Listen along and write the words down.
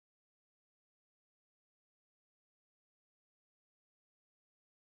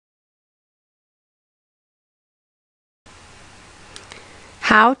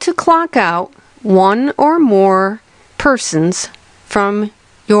How to clock out one or more persons from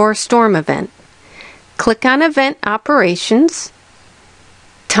your storm event. Click on Event Operations,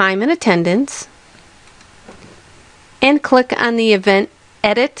 Time and Attendance, and click on the Event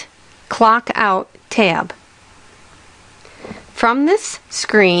Edit Clock Out tab. From this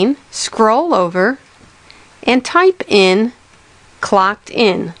screen, scroll over and type in Clocked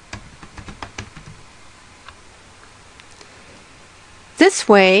In. This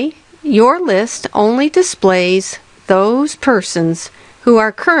way, your list only displays those persons who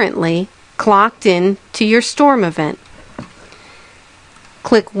are currently clocked in to your storm event.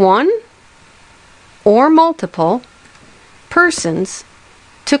 Click one or multiple persons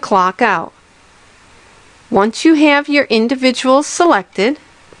to clock out. Once you have your individuals selected,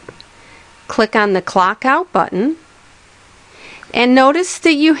 click on the Clock Out button and notice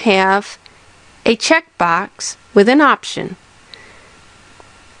that you have a checkbox with an option.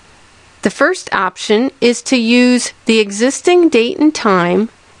 The first option is to use the existing date and time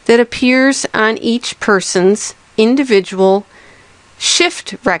that appears on each person's individual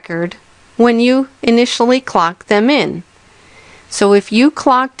shift record when you initially clock them in. So if you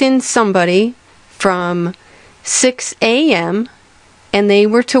clocked in somebody from 6 a.m. and they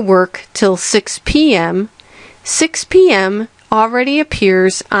were to work till 6 p.m., 6 p.m. already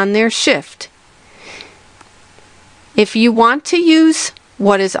appears on their shift. If you want to use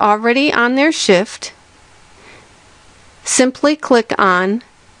what is already on their shift, simply click on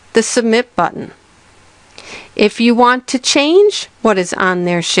the Submit button. If you want to change what is on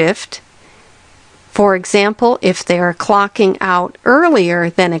their shift, for example, if they are clocking out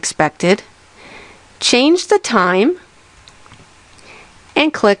earlier than expected, change the time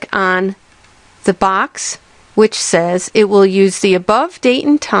and click on the box which says it will use the above date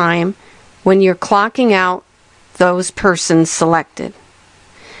and time when you're clocking out those persons selected.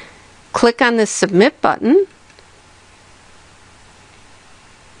 Click on the Submit button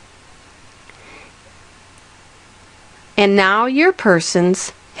and now your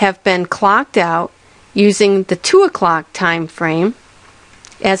persons have been clocked out using the 2 o'clock time frame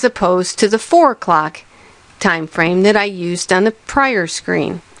as opposed to the 4 o'clock time frame that I used on the prior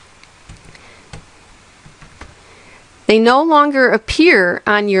screen. They no longer appear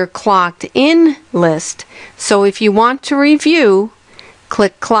on your clocked in list, so if you want to review,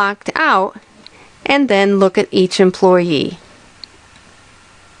 click Clocked Out and then look at each employee.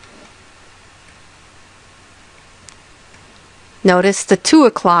 Notice the 2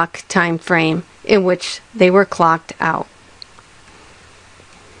 o'clock time frame in which they were clocked out.